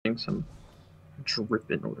getting some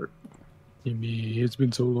drip in order. Jimmy, it's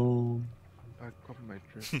been so long. Back up my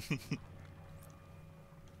drip.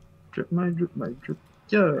 Drip my drip my drip.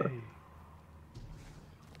 Yeah. Hey.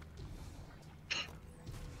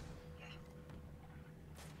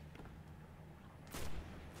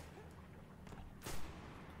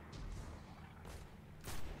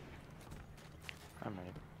 I'm ready.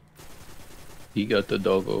 He got the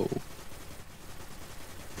doggo.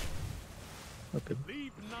 Okay.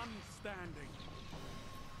 Leave none standing.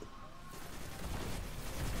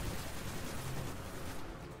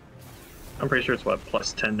 I'm pretty sure it's what,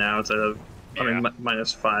 plus 10 now instead of, I mean,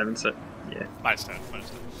 minus 5 instead. Yeah, Minus 10. Minus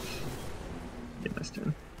 10. yeah, minus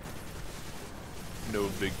 10. No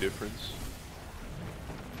big difference.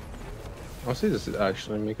 I'll say this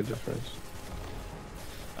actually make a difference.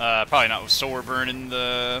 Probably not with sword burn in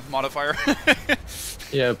the modifier.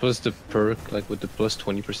 Yeah, plus the perk, like with the plus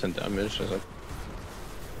 20% damage, I was like,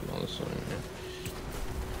 also, yeah.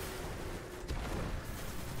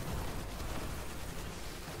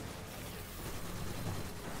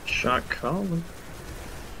 Shot calling.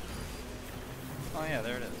 Oh yeah,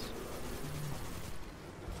 there it is.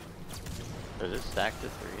 Does it stack to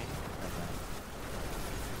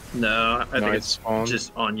 3? No, I think it's it's on.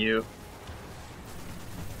 just on you.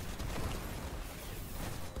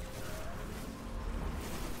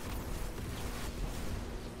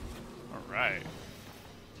 Alright.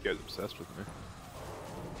 You guys obsessed with me.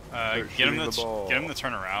 Get shooting him the to ball. get him to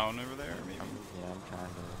turn around over there. Maybe. Yeah, I'm trying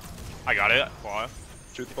to. I got it. Claw.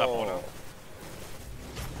 Shoot the Get that ball ball. down.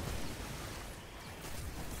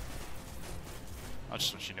 I'll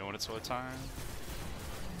just let you know when it's low time.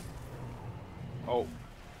 Oh.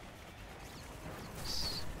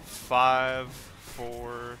 5,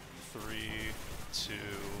 4, 3, 2,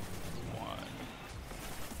 1.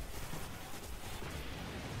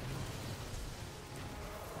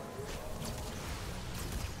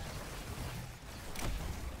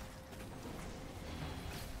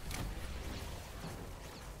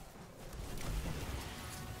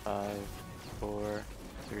 Five, 4,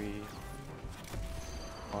 3,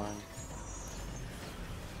 1.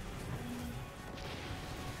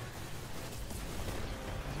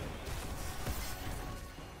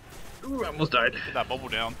 Ooh, I almost died. Get that bubble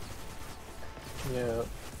down. Yeah,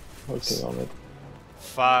 working on it.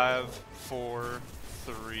 5, 4,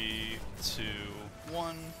 3, 2,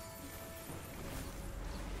 1.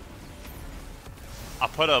 I'll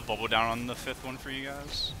put a bubble down on the 5th one for you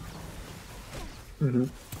guys. Mm-hmm.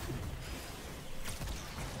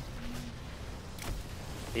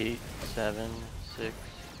 8, 7, 6,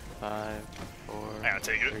 5, 4, I gotta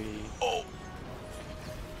take it. 3. Oh!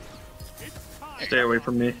 Stay away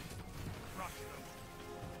from me.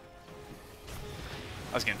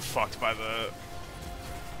 I was getting fucked by the...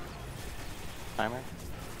 Timer?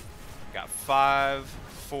 Got 5,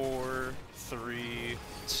 4, 3,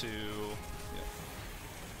 2...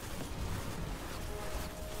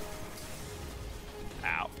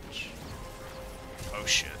 Ouch. Oh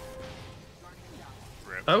shit.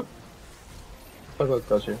 Rip. Oh, Fuck,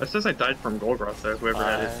 got you. that says I died from Golgroth though, whoever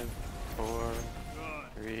that is. 5, 4,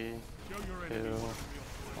 3, 2,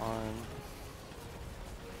 1.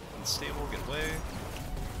 Unstable, get away.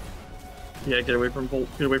 Yeah, get away from Volt.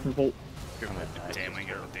 Get away from Volt. Damn, we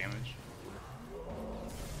get damage.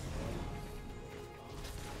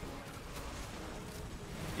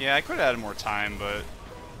 Yeah, I could have added more time, but...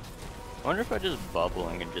 I wonder if I just bubble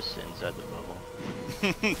and can just sit inside the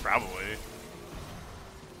bubble. Probably.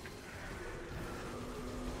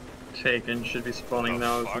 Taken should be spawning Oh,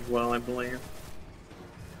 now fuck. as well, I believe.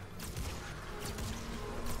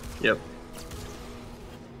 Yep.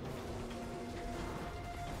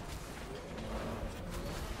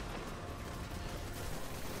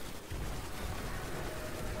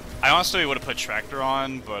 I honestly would have put Tractor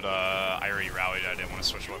on, but I already rallied. I didn't want to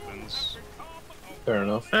switch weapons. Fair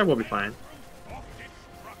enough. That will be fine.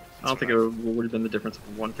 I don't think it would have been the difference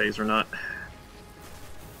of one phase or not.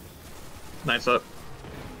 Nice up.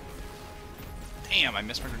 Damn, I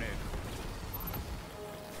missed my grenade.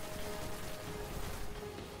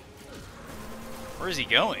 Where is he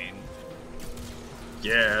going?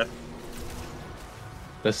 Yeah.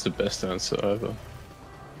 That's the best answer ever.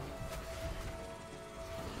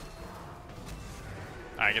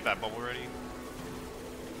 Alright, get that bubble ready.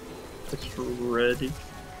 It's ready.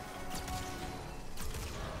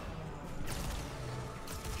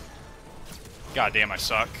 God damn, I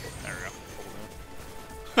suck. There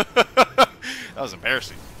we go. That was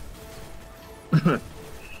embarrassing.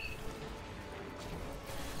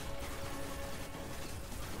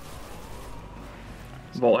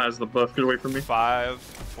 Volt has the buff. Get away from me. 5,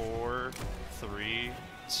 4, 3,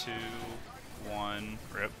 2, 1,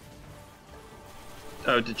 rip.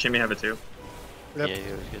 Oh, did Jimmy have it too? Yeah,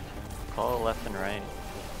 he was good too. Call left and right.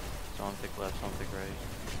 Don't pick left, don't pick right.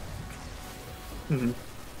 Mm-hmm.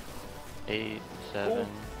 8, 7,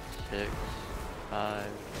 6, 5,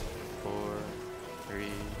 4, 3,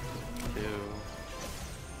 2.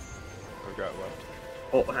 I've got left.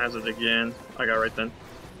 Ult has it again. I got right then.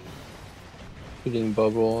 Hitting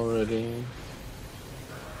bubble already.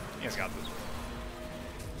 You guys got this.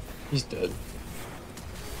 He's dead.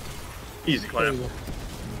 Easy clap.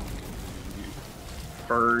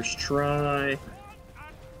 First try.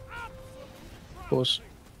 Close.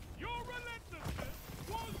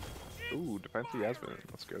 Ooh, defense Yasmin.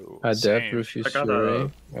 Let's go. Adept Same. refuse I got array.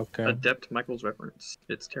 Okay. Adept Michael's reference.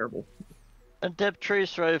 It's terrible. Adept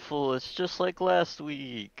trace rifle, it's just like last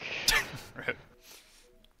week. Rip.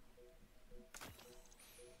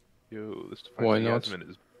 Yo, this Why defense not? Yasmin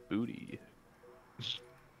is booty.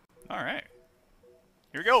 Alright.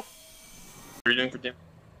 Here we go. What are you doing for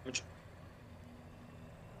damage?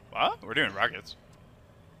 What? We're doing rockets.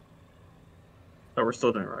 Oh, we're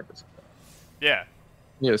still doing rockets. Yeah.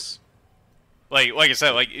 Yes. Like I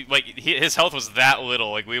said, his health was that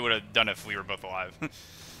little. Like we would have done it if we were both alive.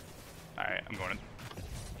 All right, I'm going in.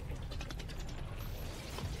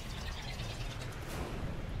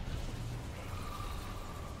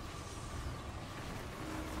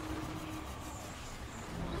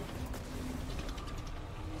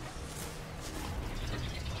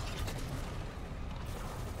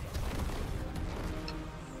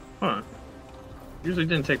 Huh. Usually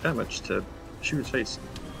didn't take that much to shoot his face.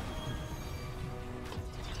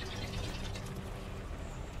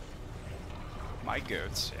 My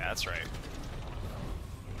goats. Yeah, that's right.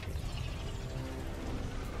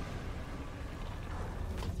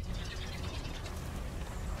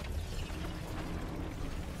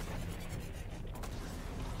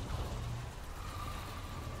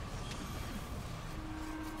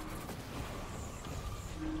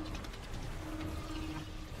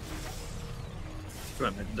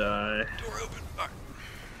 I'm gonna die. Door open. All right.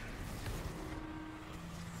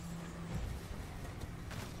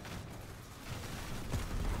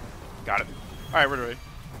 Got it. All right, we're ready.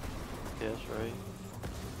 Yes, right.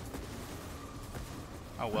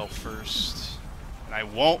 Oh well, first, and I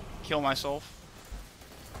won't kill myself.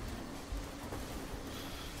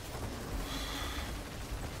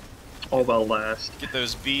 All about last. Get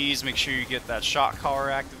those bees. Make sure you get that shot collar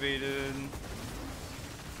activated.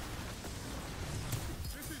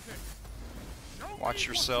 Watch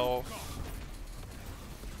yourself.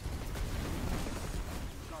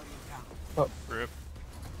 Oh. Rip.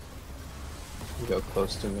 You got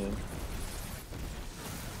close to me.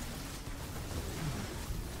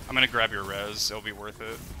 I'm gonna grab your res. It'll be worth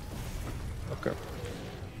it. Okay.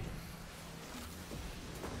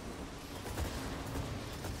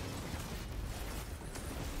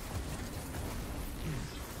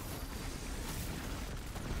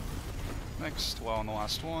 Next, well, on the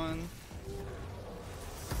last one.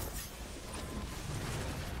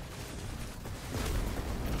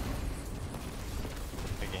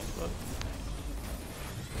 Again, but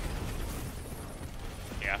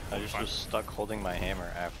Yeah, I we'll be just fine. was stuck holding my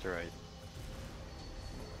hammer after I.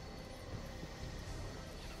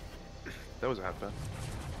 That was a half bad.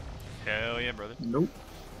 Hell yeah, brother. Nope.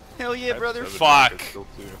 Hell yeah, brother. Seven Fuck. rockets still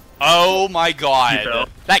too. Oh my You god. fell.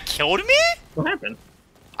 That killed me? What happened?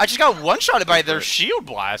 I just got one-shotted by their for it. shield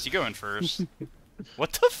blast. You go in first.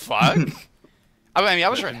 What the fuck? I mean, I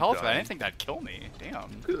was right health, but I didn't think that'd kill me.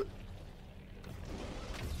 Damn.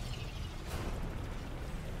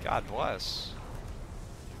 God bless.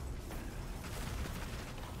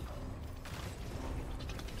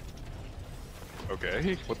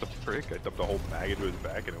 Okay, what the frick? I dumped a whole bag into his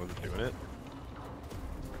back and it wasn't doing it.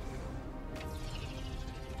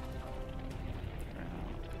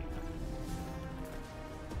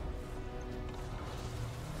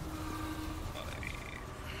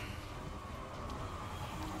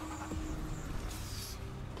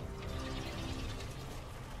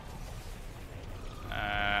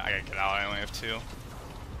 I gotta get out. I only have 2.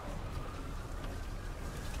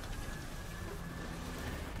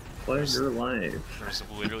 Play your life. There's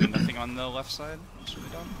literally nothing on the left side. It's really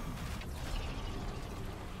dumb.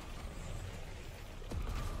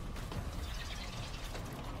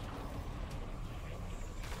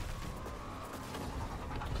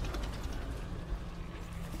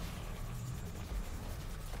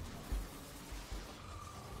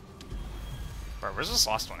 Bro, where's this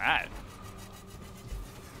last one at?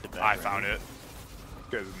 I found it.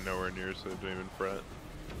 This guy's nowhere near, so don't even fret.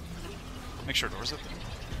 Make sure doors open.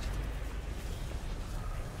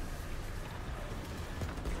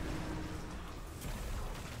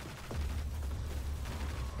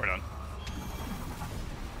 We're done.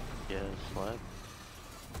 Yeah, slap.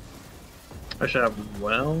 I should have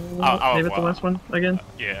well. I'll Maybe have the well. last one again.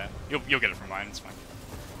 Yeah, you'll get it from mine. It's fine.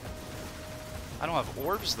 I don't have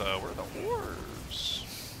orbs though. Where are the orbs?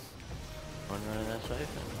 One running that siphon.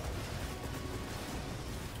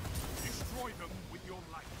 Destroy them with your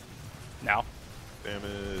light. Now.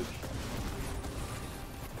 Damage.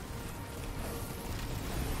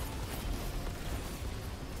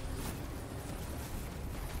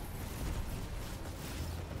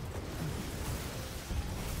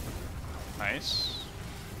 Nice.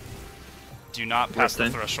 Do not pass the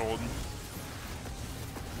Then. threshold.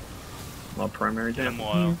 Well, primary Get him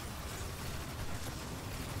damage. low.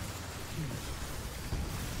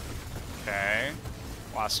 Okay.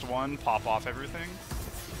 Last one. Pop off everything.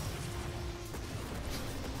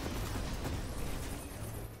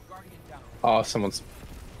 Oh, someone's.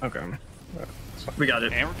 Okay. We got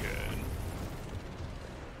it. And we're good.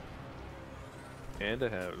 And I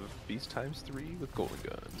have Beast ×3 with golden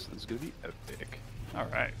guns. This is gonna be epic.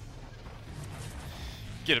 Alright.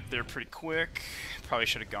 Get up there pretty quick. Probably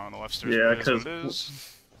should have gone on the left stairs. Yeah, but it is what 'cause- it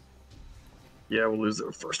is. Yeah, we'll lose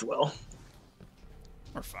the first well.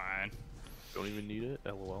 We're fine. Don't even need it.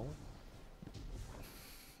 LOL.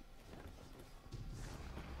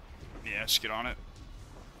 Yeah, just get on it.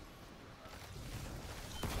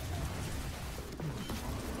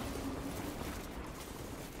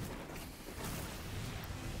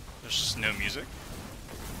 There's just no music.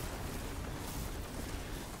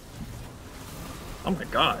 Oh my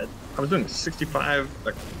god. I was doing 65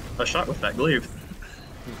 a shot with that glaive.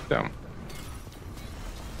 Damn.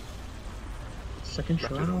 Second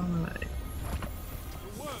try.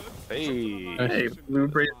 Hey. Hey, Blue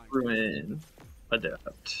Braid Ruin.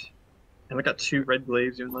 Adept. And I got 2 red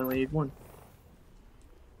glaives even though I only need 1.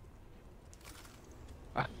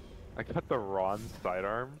 I got the Ron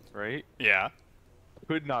sidearm, right? Yeah.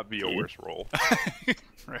 Could not be a worse roll.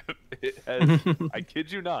 Rip. It has, I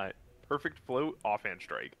kid you not, perfect float, offhand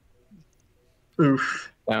strike.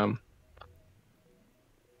 Oof. Damn.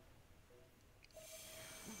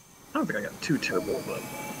 I don't think I got too terrible, but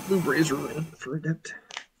Blue Braid Ruin for Adept.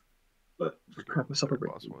 But crap myself a Whatever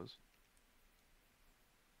break. boss was.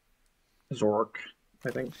 Zork,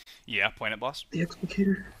 I think. Yeah, point it, boss. The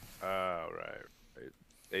Explicator. Oh, right.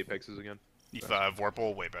 Apexes again.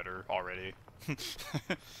 Vorpal, way better already. Okay,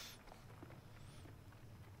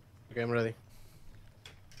 I'm ready.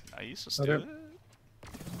 Nice, let's do Okay. it.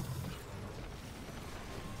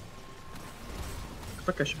 I feel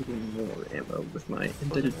like I should be getting more ammo with my Wasn't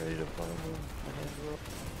indebted. ready to follow my hand roll.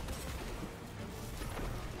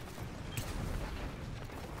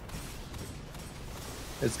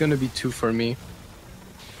 It's gonna be 2 for me.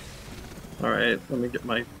 Alright, let me get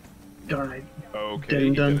my guide. Okay, Getting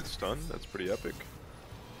you done. get it stunned. That's pretty epic.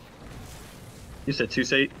 You said 2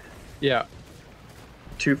 Sate? Yeah,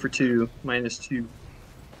 2 for 2, minus 2.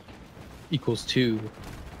 equals 2.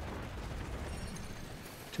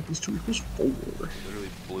 2 plus 2 equals 4. Literally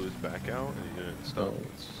blew his back out and he didn't stun. Oh.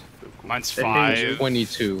 It's so cool. Mine's That means 5.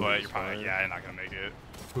 22. But you're probably, yeah, you're not gonna make it.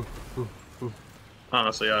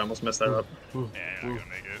 Honestly, I almost messed that up. Yeah, you're not gonna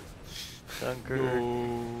make it. Dunker.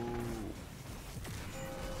 No.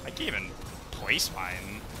 I can't even place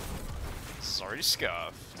mine. This is already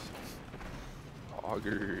scuffed.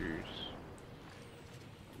 Augers.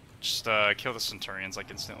 Just kill the Centurions like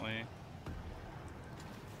instantly.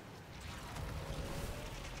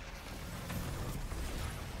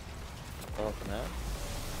 Follow from that.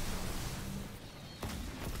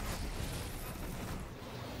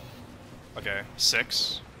 Okay,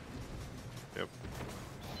 6. Yep.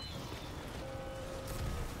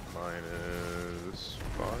 Minus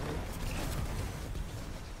 5.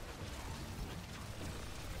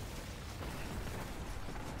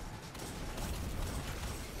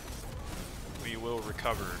 We will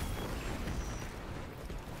recover.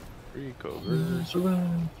 Recover. Survive.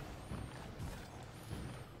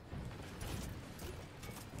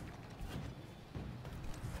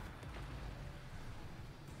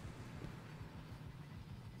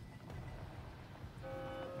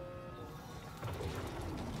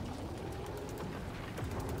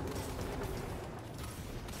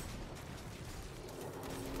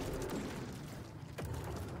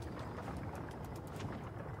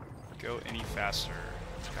 Go any faster.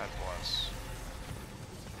 God bless.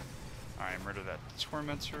 Alright, murder that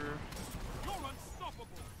Tormentor. You're unstoppable.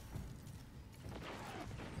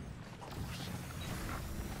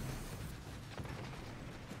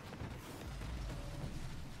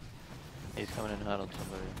 He's coming in hot on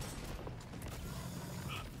somebody.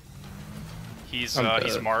 He's I'm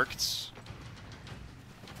he's dead. marked.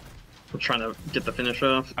 We're trying to get the finish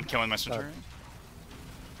off. I'm killing my Centurion.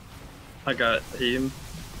 I got him.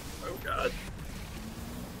 Oh god.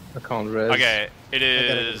 I can't res. Okay, it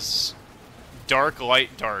is dark,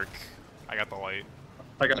 light, dark. I got the light.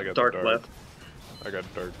 I got dark left. I got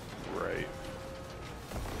dark right.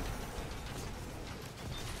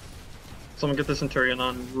 Someone get the Centurion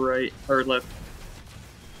on right or left.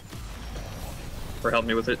 Or help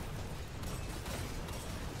me with it.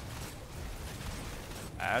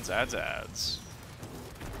 Ads. Alright,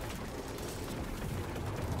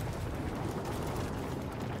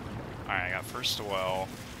 I got first to well.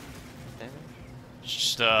 Damage?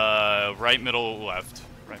 Just right, middle, left.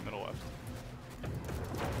 Right, middle, left.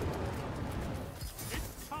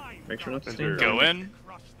 It's time. Make sure not to Enter. stand Go down. in.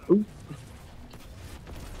 Crush them. Ooh.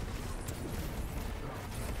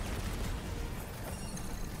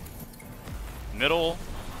 Middle.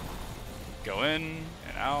 Go in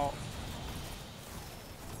and out.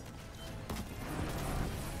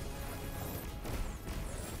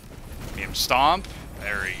 Medium stomp.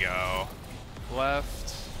 There we go.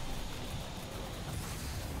 Left.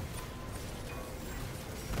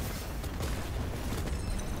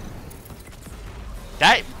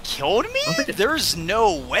 That killed me? There's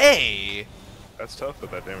no way. That's tough, but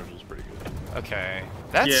that damage is pretty good. Okay.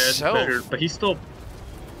 That's Yeah, it's so better, but he still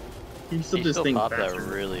He does still things popped that faster.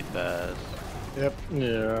 really fast. Yep.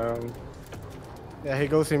 Yeah. Yeah, he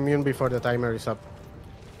goes immune before the timer is up.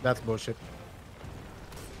 That's bullshit.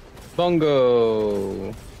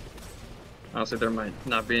 Bongo. Honestly, there might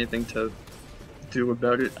not be anything to do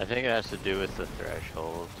about it. I think it has to do with the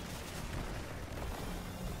threshold.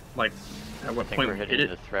 Like, at what I think point we're we hit hitting it?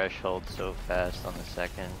 the threshold so fast on the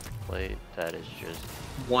second plate that is just...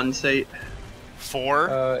 One say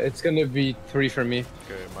 4. It's gonna be 3 for me.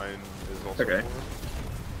 Okay, mine is also Okay. 4.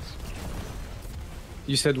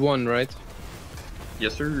 You said 1, right?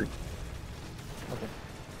 yes, sir.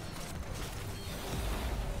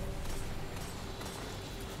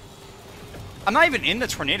 I'm not even in the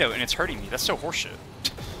tornado and it's hurting me. That's so horseshit.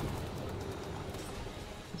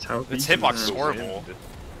 That's how Its it hitbox is is. horrible.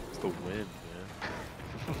 It's the wind,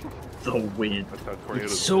 man. The wind. That's how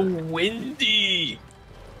tornadoes So work. windy.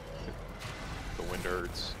 The wind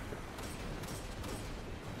hurts.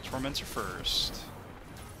 Tormentor first.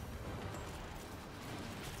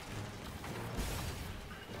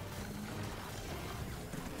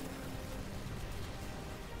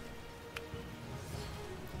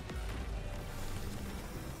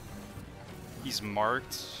 He's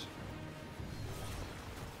marked.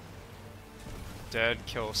 Dead,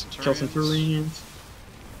 kill Centurions. Kill Centurions.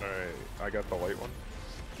 Alright, I got the light one.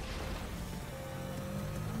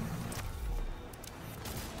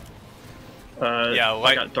 Yeah, I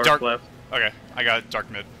light- got dark, dark- left. Okay, I got dark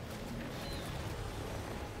mid.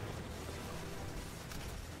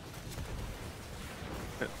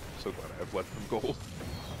 So glad I have left from gold.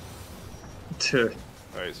 To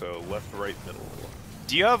Alright, so left, right, middle.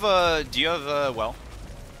 Do you have a well?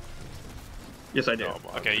 yes, I do. No,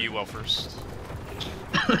 I'm Okay, you well first.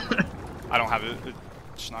 I don't have it.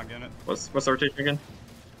 Just not getting it. What's the rotation again?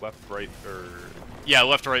 left, right, or Yeah,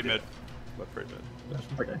 left, right, mid. left, right, mid.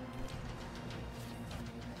 Okay.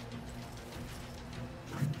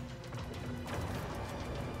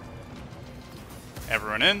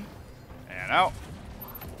 Everyone in and out.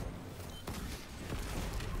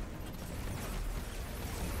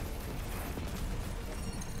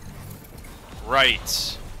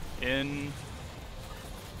 Right. In.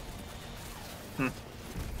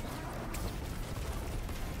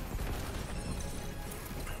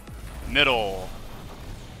 Middle.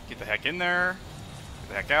 Get the heck in there. Get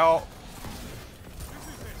the heck out.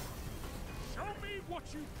 Show me what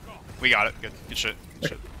you've got. We got it. Good. Good shit. Good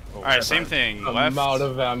shit. Oh, Alright, same thing. I'm Left. out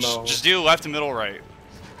of ammo. Just do left and middle, right.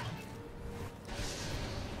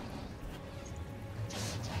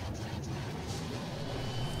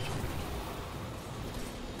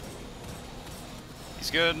 He's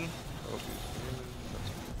good.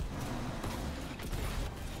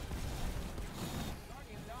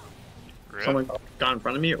 Rip. Someone got in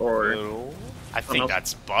front of me, or Middle. I think else?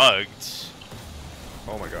 that's bugged.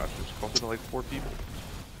 Oh my gosh, there's bumped into like 4 people.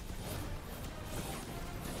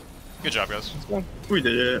 Good job, guys. we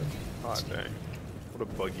did it. Ah, dang. What a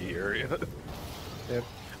buggy area. Yep.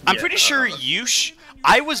 I'm Yeah, pretty sure you.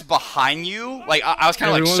 I was behind you. Like I was kind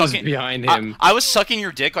of like Everyone was sucking behind him. I was sucking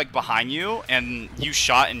your dick like behind you, and you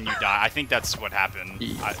shot and you died. I think that's what happened.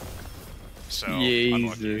 So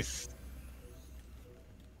unlucky. Jesus.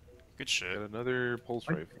 Good shit. And another pulse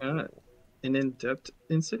I rifle. got an in-depth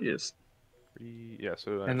Insidious. Yeah,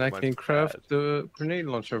 so And I mine's can craft bad. the grenade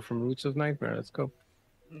launcher from Roots of Nightmare. Let's go.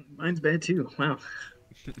 Mine's bad too. Wow.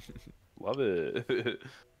 Love it.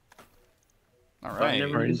 All I right.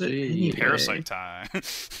 never use it RNG. anyway. Parasite time.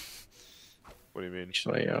 What do you mean?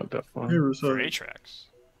 Actually, yeah, that one. For Parasite. Atrax.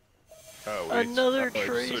 Oh, wait. Another Oh, so it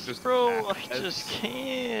trace, just bro. I adds- just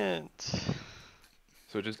can't.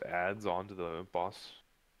 So it just adds onto the boss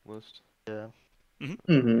list. Yeah.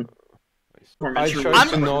 Mm-hmm. Nice. Or I mature tried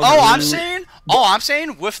ones. to not I'm do-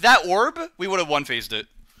 saying, with that orb, we would have one phased it.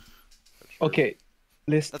 That's true. Okay,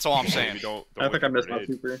 list. That's all I'm Maybe saying. don't I think I wait missed for my it.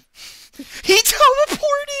 super. He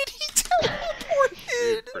teleported.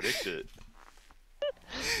 Dude, predict it.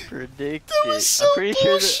 Predict That was it. so I'm pretty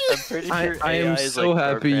sure. bullshit. I'm pretty sure I AI am is so like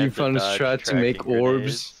happy you programmed found a dodge strat to make tracking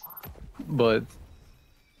orbs, but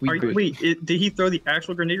we good. Wait, did he throw the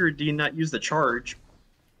actual grenade or did he not use the charge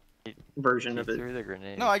version He of it? threw the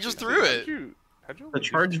grenade. No, I just threw it. How'd you The only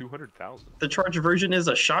charge- 200,000? The charge version is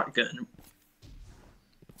a shotgun.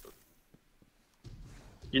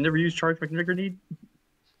 You never use charge magnetic grenade?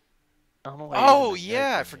 I don't know why Oh he used the yeah,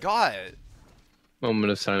 I grenade. forgot.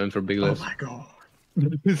 Moment of silence for Big Oh Lift. my god.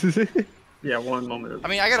 Yeah, one moment. I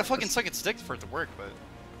mean, I gotta fucking suck its stick for it to work, but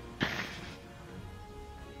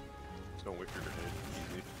Just don't whip your grenade.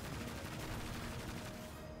 Easy.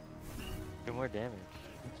 Do more damage.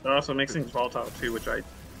 It also makes things volatile too, which I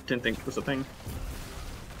didn't think was a thing.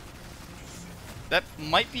 that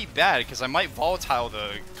might be bad because I might volatile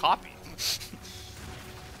the copy.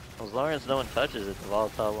 As long as no one touches it, the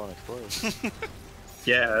volatile won't explode.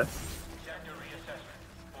 Yeah.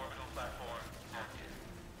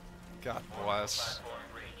 God bless.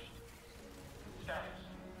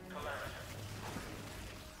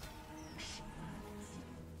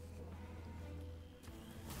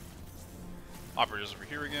 Operators over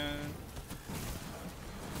here again.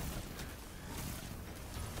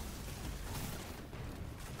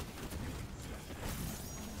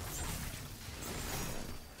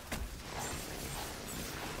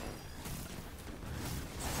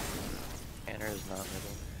 Banner is not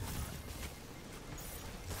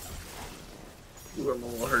middle. Ooh, I'm a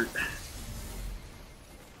little hurt.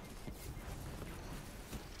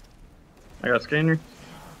 I got scanner.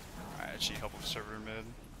 Alright, she help with server mid.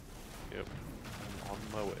 Yep. I'm on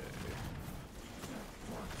my way.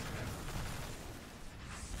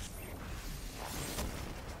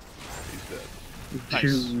 He's dead. Nice.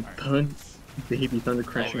 Dude, Alright. pun. Baby thunder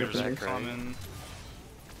crashing up Elevators in are there. coming.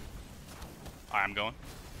 Alright, I'm going.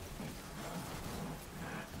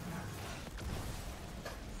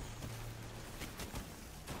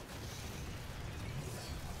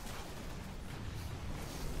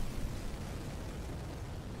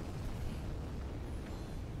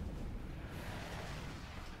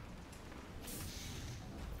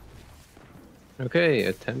 Okay,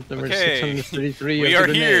 attempt number Okay, 633 we of are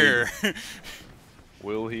the grenade. here.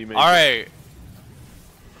 Will he make Alright.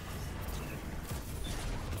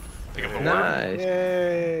 Pick up a word. Nice.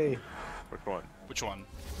 Yay! Which one? Which one?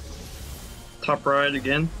 Top right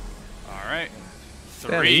again. Alright.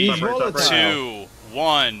 Damn, 3, he's volatile. 2,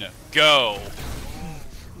 1, go.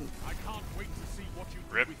 I can't wait to see what you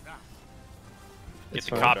do Rip. with that. Get It's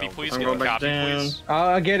the fine. copy, please. I'm Get going the back copy, down. please.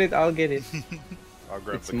 I'll get it, I'll get it. I'll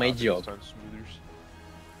grab It's the my copy job. this time, smoothers.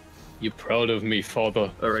 You proud of me, father?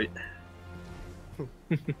 Alright.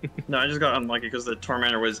 No, I just got unlucky because the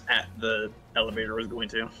Tormentor was at the elevator I was going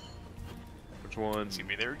to. Which one? It's gonna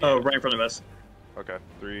be there again. Oh, right in front of us. Okay,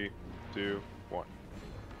 3, 2, 1.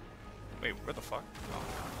 Wait, where the fuck?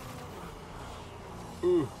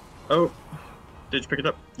 Ooh. Oh. Did you pick it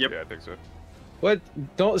up? Yep. Yeah, I think so. What?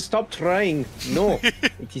 Don't stop trying. No,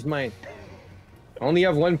 it is mine. I only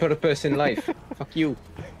have one purpose in life. Fuck you.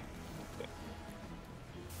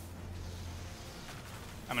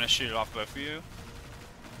 I'm gonna shoot it off both of you.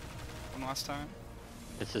 One last time.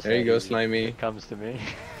 It's just There you that go, easy. Slimy. It comes to me.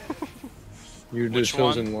 You're the Which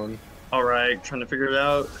chosen one. Alright, trying to figure it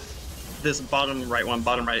out. This bottom right one,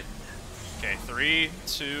 bottom right. Okay, 3,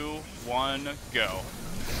 2, 1, go.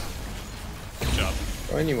 Good job.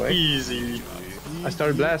 Oh, anyway, Easy. I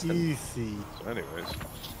started blasting. Easy. So anyways,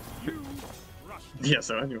 You rushed Yeah,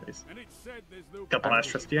 so anyways. and it said there's no Got the last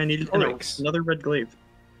trusty I needed. And Oryx. another red glaive.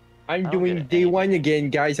 I'm I don't doing get day anything. one again,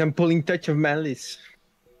 guys. I'm pulling Touch of Malice.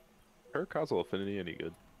 her causal affinity any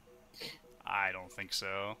good? I don't think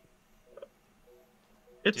so.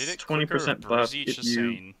 It's Did it 20% buff Breezy? if Just you...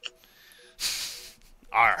 saying.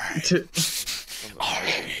 Alright.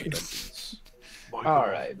 All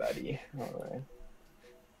right, buddy. All right.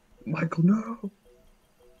 Michael, no.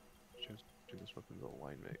 Chance to turn this weapon into a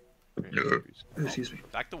line mate. Excuse me.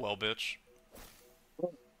 Back to well, bitch.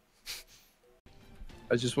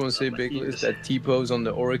 I just want to say, Big Liz, that T-pose on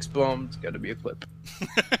the Oryx bomb's gotta be a clip.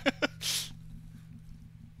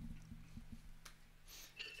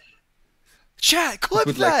 Chat, clip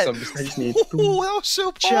Would like that! some- I just need. Oh, that was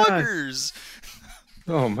so Chat. poggers!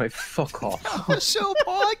 Oh my fuck off. That was so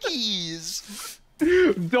poggies!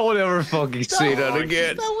 Don't ever fucking say that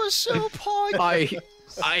again. That was so poggers!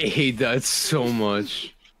 I hate that so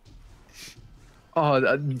much. Oh,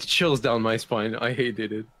 that chills down my spine. I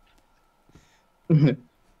hated it.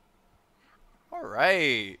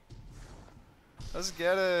 Alright. Let's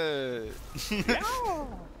get it.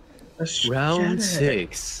 Round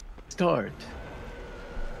 6. Start.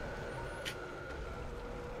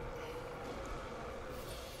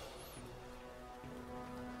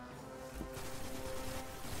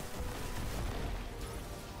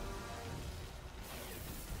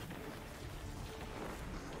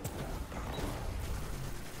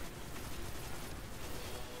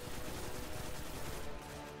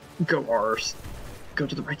 Go Rs. Go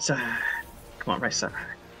to the right side. Come on, right side.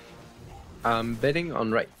 I'm betting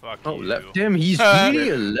on right. Fuck Oh, you. left. Damn, he's really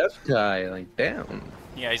a left guy. Like, damn.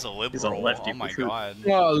 Yeah, he's a liberal. He's a lefty oh my recruit. god.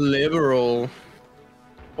 Oh, liberal.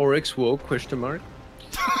 Oryx woke, question mark.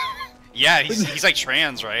 Yeah, he's like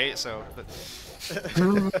trans, right? So.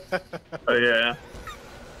 Oh yeah.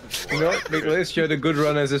 You know, Nicholas, you had a good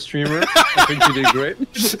run as a streamer. I think you did great.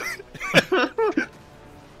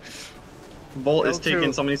 Volt is L2.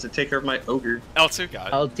 taking. Somebody needs to take care of my ogre. L2 got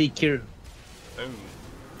it. I'll take care. Boom.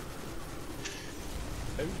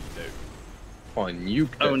 Oh no. Oh,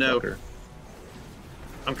 nuke that Oh, no. fucker.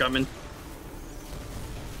 I'm coming.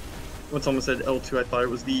 When someone said L2, I thought it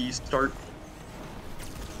was the start.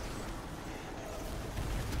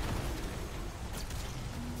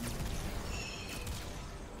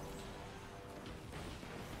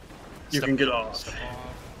 You Step- can get off. step off.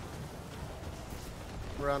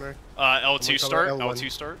 Runner. L2 start. L1.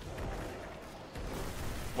 L2 start.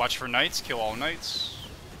 Watch for knights. Kill all knights.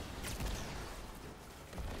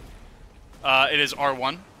 It is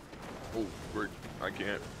R1. Oh, word. I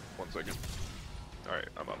can't. 1 second. Alright,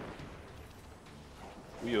 I'm up.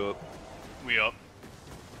 We up. We up.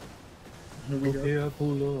 Yeah,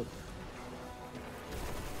 pull up.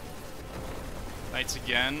 Knights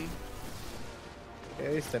again.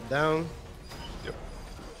 Okay, step down.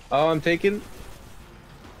 Oh, I'm taking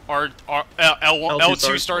L1, L2 L2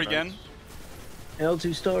 start. start again.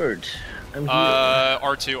 L2 start. I'm here.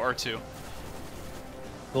 R2.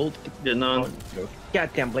 Gold. Getting on.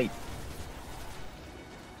 Goddamn blade.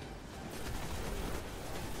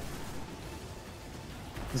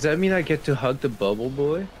 Does that mean I get to hug the bubble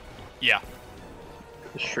boy? Yeah.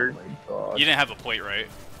 Sure. God. You didn't have a plate, right?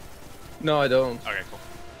 No, I don't. Okay, cool.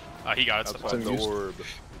 He got it. Step Outside up. the orb.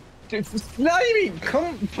 Slimy,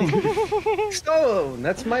 come. Stone,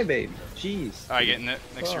 that's my baby. Jeez. Alright, getting it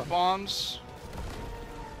next to your Oh. bombs.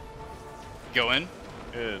 Go in.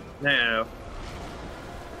 In. Now.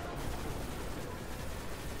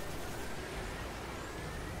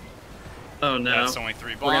 Oh no. That's only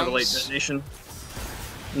 3 bombs. We're gonna have a late detonation.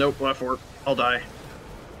 Nope, we'll have to work. I'll die.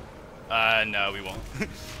 No, we won't.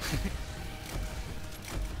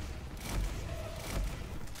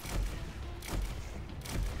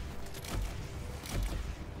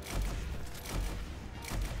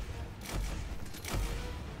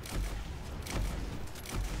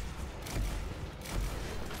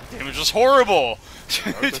 Damage was horrible!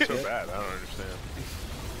 How is that so bad? I don't understand.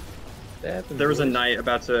 There was a knight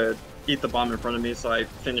about to eat the bomb in front of me, so I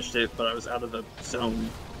finished it, but I was out of the zone.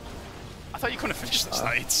 I thought you couldn't finish those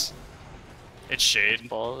knights. It's shade.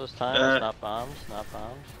 Ball this time. Uh, It's not bombs. Not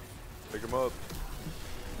bombs. Pick him up.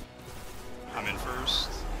 I'm in first.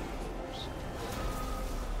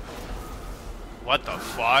 What the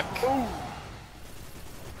fuck? I'm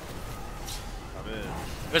in.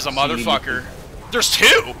 There's a motherfucker. There's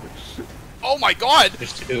 2! Oh my god!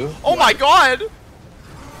 There's 2. Oh my god!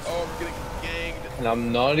 Oh, I'm getting ganged. And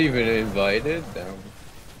I'm not even invited. Damn.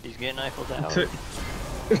 He's getting eiffel out.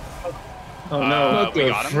 Oh no. Not we the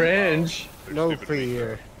got him. French. They're No stupid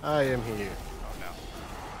fear. I am here. Oh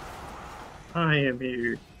no. I am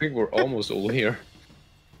here. I think we're almost all here.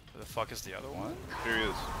 Where the fuck is the other one? Here he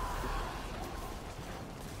is.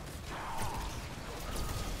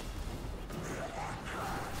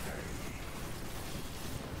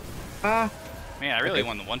 Ah. Man, I really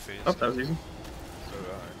won the one phase. Oh, that was easy. So did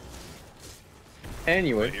I.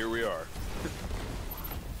 Anyway, But here we are.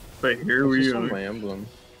 But here I we just saw are. my emblem.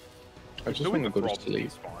 I just Doing want the to go to thrall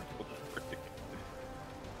sleep. spawn. What the frick?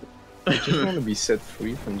 I just want to be set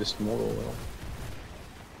free from this mortal realm.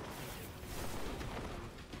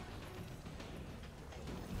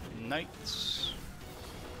 Knights.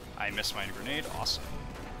 I missed my grenade. Awesome.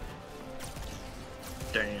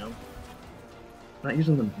 Damn. Not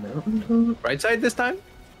using the mountain top? Right side this time?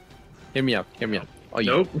 Hear me out. Hear me out. Oh,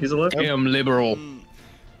 Nope, he's a left. Damn liberal. Mm.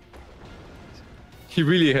 He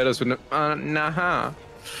really had us with nah. God.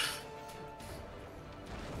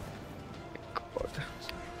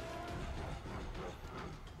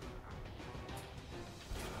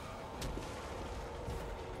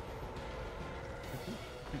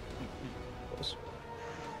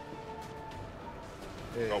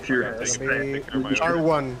 Oh, Pure I gotta ass. take care of my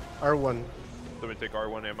ogre. R1. Let me take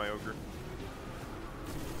R1 and my ogre.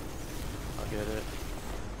 I'll get it.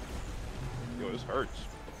 Yo, this hurts.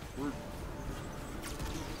 We're...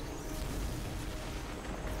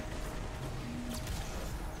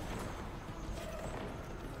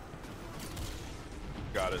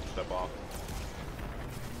 Got it. Step off.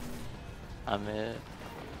 I'm it.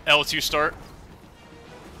 L2 start.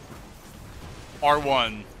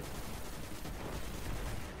 R1.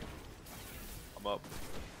 I'm up.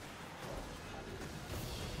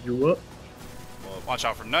 You up? I'm up. Watch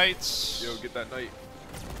out for knights. Yo, get that knight.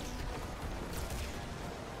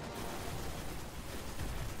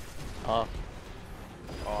 Off.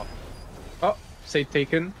 Off. Oh, say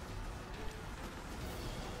taken.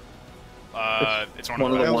 It's one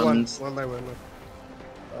One of of the the L1. ones. One by one.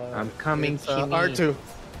 I'm coming, It's, Kimmy. R2.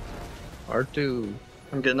 R2.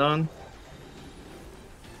 I'm getting on.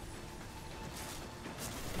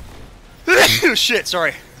 Shit,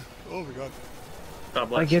 sorry. Oh my god. God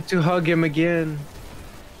bless. I get to hug him again.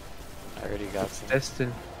 I already got some.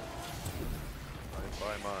 Destin.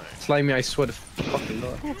 Mine. Slimy, I swear to fucking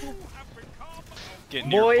God. Get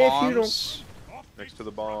near Boy, if you bombs. Next to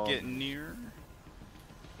the bomb. Get near.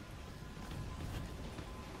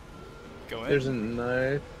 Go in. There's a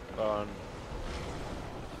knife. On.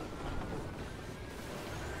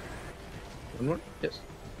 One more? Yes.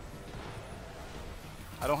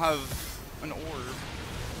 I don't have an orb.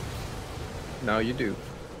 Now you do.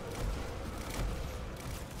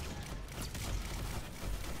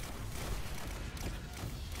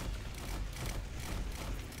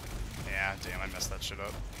 Yeah, damn, I messed that shit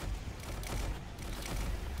up.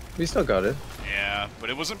 We still got it. Yeah, but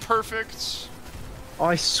it wasn't perfect. Oh,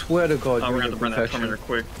 I swear to God, Oh, you're we're a gonna run that professional. perimeter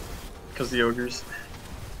quick. Because the ogres.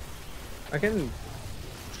 I can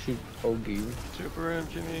shoot Ogie. Super M,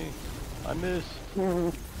 Jimmy. I missed.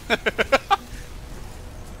 I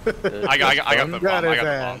got the bomb. Got I his got the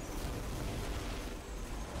ass.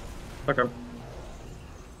 bomb. Okay.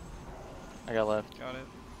 I got left. Got it.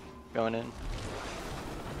 Going in.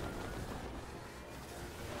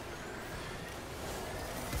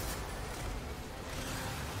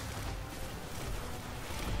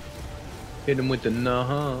 Hit him with the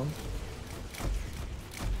nah.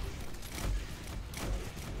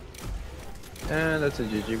 And that's a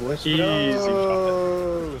GG, boys. Easy.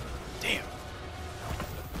 Oh. Damn.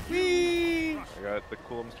 I got the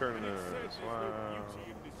Coolum's Terminus. Wow.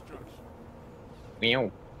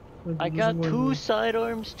 Meow. I got 2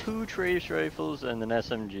 sidearms, 2 trace rifles, and an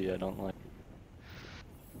SMG I don't like.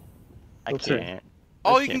 I That's it. can't.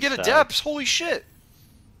 Oh, This you can game get sucks. adepts. Holy shit.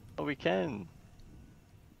 Oh, we can.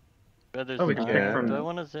 But there's Oh, we can pick nine. from- Do I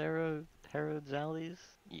want a Zero Harrod Zallies?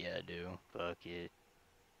 Yeah, I do. Fuck it.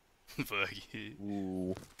 Fuck it.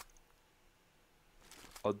 Ooh.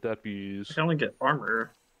 Adepties. I can only get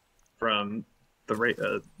armor from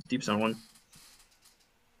the deep zone one.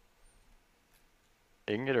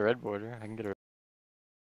 You can get a red border. I can get a